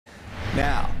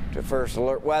Now to first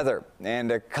alert weather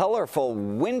and a colorful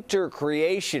winter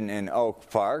creation in Oak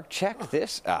Park. Check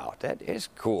this out. That is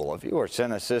cool. A viewer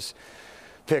sent us this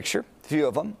picture, a few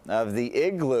of them, of the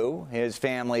igloo his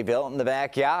family built in the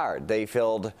backyard. They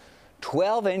filled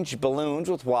 12-inch balloons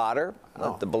with water,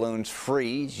 let the balloons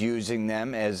freeze, using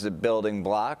them as the building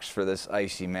blocks for this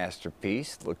icy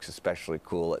masterpiece. Looks especially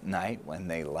cool at night when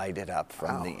they light it up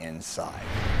from the inside.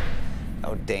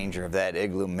 No danger of that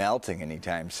igloo melting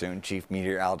anytime soon. Chief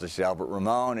Meteorologist Albert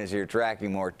Ramon is here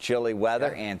tracking more chilly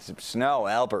weather and some snow.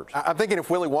 Albert. I'm thinking if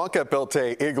Willy Wonka built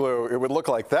a igloo, it would look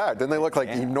like that. Didn't they look like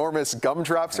enormous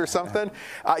gumdrops or something?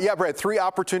 Yeah, Brad, 3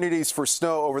 opportunities for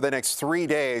snow over the next 3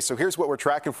 days. So here's what we're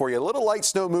tracking for you. A little light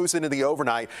snow moves into the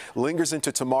overnight, lingers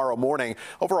into tomorrow morning.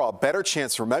 Overall, better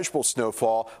chance for measurable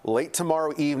snowfall late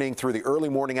tomorrow evening through the early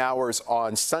morning hours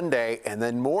on Sunday, and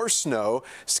then more snow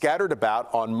scattered about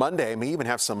on Monday. May even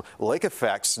have some lake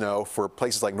effect snow for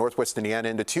places like northwest Indiana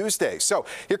into Tuesday. So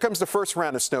here comes the first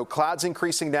round of snow. Clouds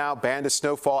increasing now, band of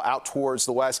snowfall out towards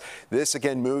the west. This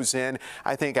again moves in,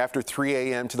 I think, after 3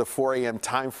 a.m. to the 4 a.m.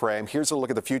 time frame. Here's a look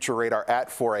at the future radar at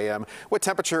 4 a.m. with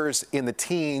temperatures in the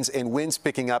teens and winds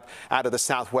picking up out of the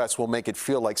southwest will make it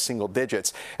feel like single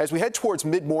digits. As we head towards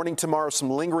mid-morning tomorrow, some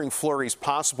lingering flurries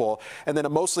possible, and then a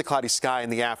mostly cloudy sky in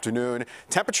the afternoon.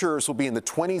 Temperatures will be in the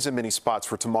 20s in many spots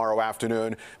for tomorrow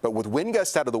afternoon, but with wind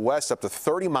gusts out of the west up to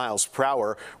 30 miles per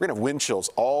hour. We're going to have wind chills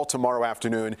all tomorrow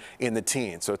afternoon in the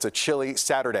teens. So it's a chilly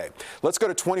Saturday. Let's go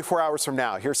to 24 hours from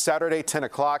now. Here's Saturday, 10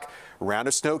 o'clock. Round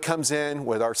of snow comes in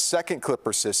with our second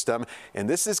clipper system, and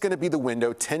this is going to be the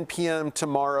window 10 p.m.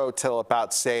 tomorrow till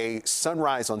about, say,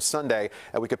 sunrise on Sunday,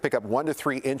 and we could pick up 1 to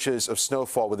 3 inches of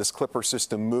snowfall with this clipper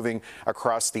system moving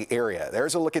across the area.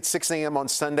 There's a look at 6 a.m. on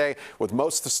Sunday with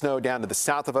most of the snow down to the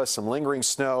south of us, some lingering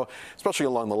snow, especially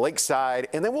along the lakeside,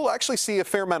 and then we'll actually see a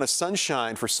fair amount of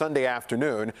sunshine for Sunday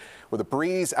afternoon with a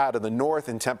breeze out of the north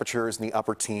and temperatures in the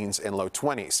upper teens and low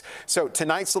 20s. So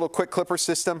tonight's little quick clipper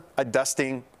system, a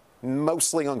dusting,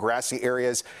 mostly on grassy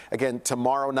areas. Again,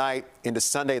 tomorrow night into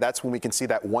Sunday, that's when we can see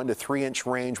that 1 to 3 inch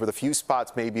range with a few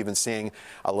spots maybe even seeing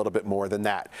a little bit more than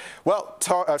that. Well,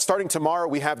 starting tomorrow,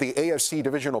 we have the AFC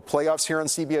divisional playoffs here on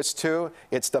CBS 2.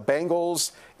 It's the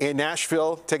Bengals in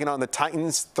Nashville taking on the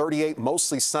Titans. 38,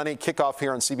 mostly sunny. Kickoff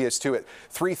here on CBS 2 at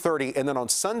 3:30. And then on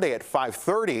Sunday at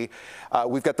 5:30,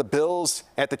 we've got the Bills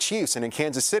at the Chiefs. And in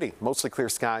Kansas City, mostly clear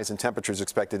skies and temperatures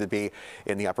expected to be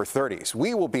in the upper 30s.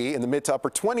 We will be in the mid to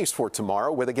upper 20s for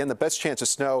tomorrow with, again, the best chance of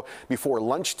snow before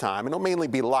lunchtime. And it'll mainly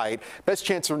be light. Best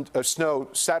chance of snow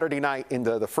Saturday night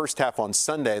into the first half on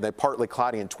Sunday. Then partly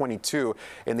cloudy and 22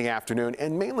 in the afternoon.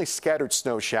 And mainly scattered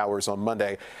snow showers on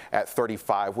Monday at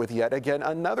 35 with yet again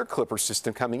another clipper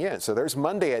system coming in. So there's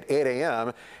Monday at 8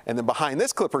 a.m. And then behind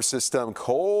this clipper system,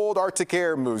 cold Arctic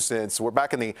air moves in. So we're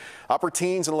back in the upper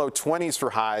teens and low 20s for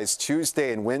highs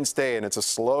Tuesday and Wednesday. And it's a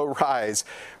slow rise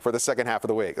for the second half of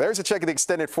the week. There's a check of the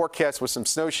extended forecast with some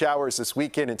snow showers this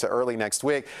weekend into early next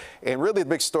week. And really the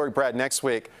big story, Brad, next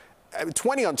week,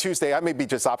 20 on Tuesday, I may be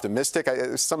just optimistic.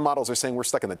 Some models are saying we're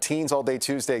stuck in the teens all day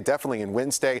Tuesday, definitely in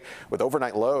Wednesday with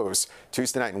overnight lows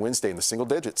Tuesday night and Wednesday in the single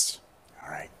digits. All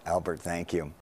right, Albert, thank you.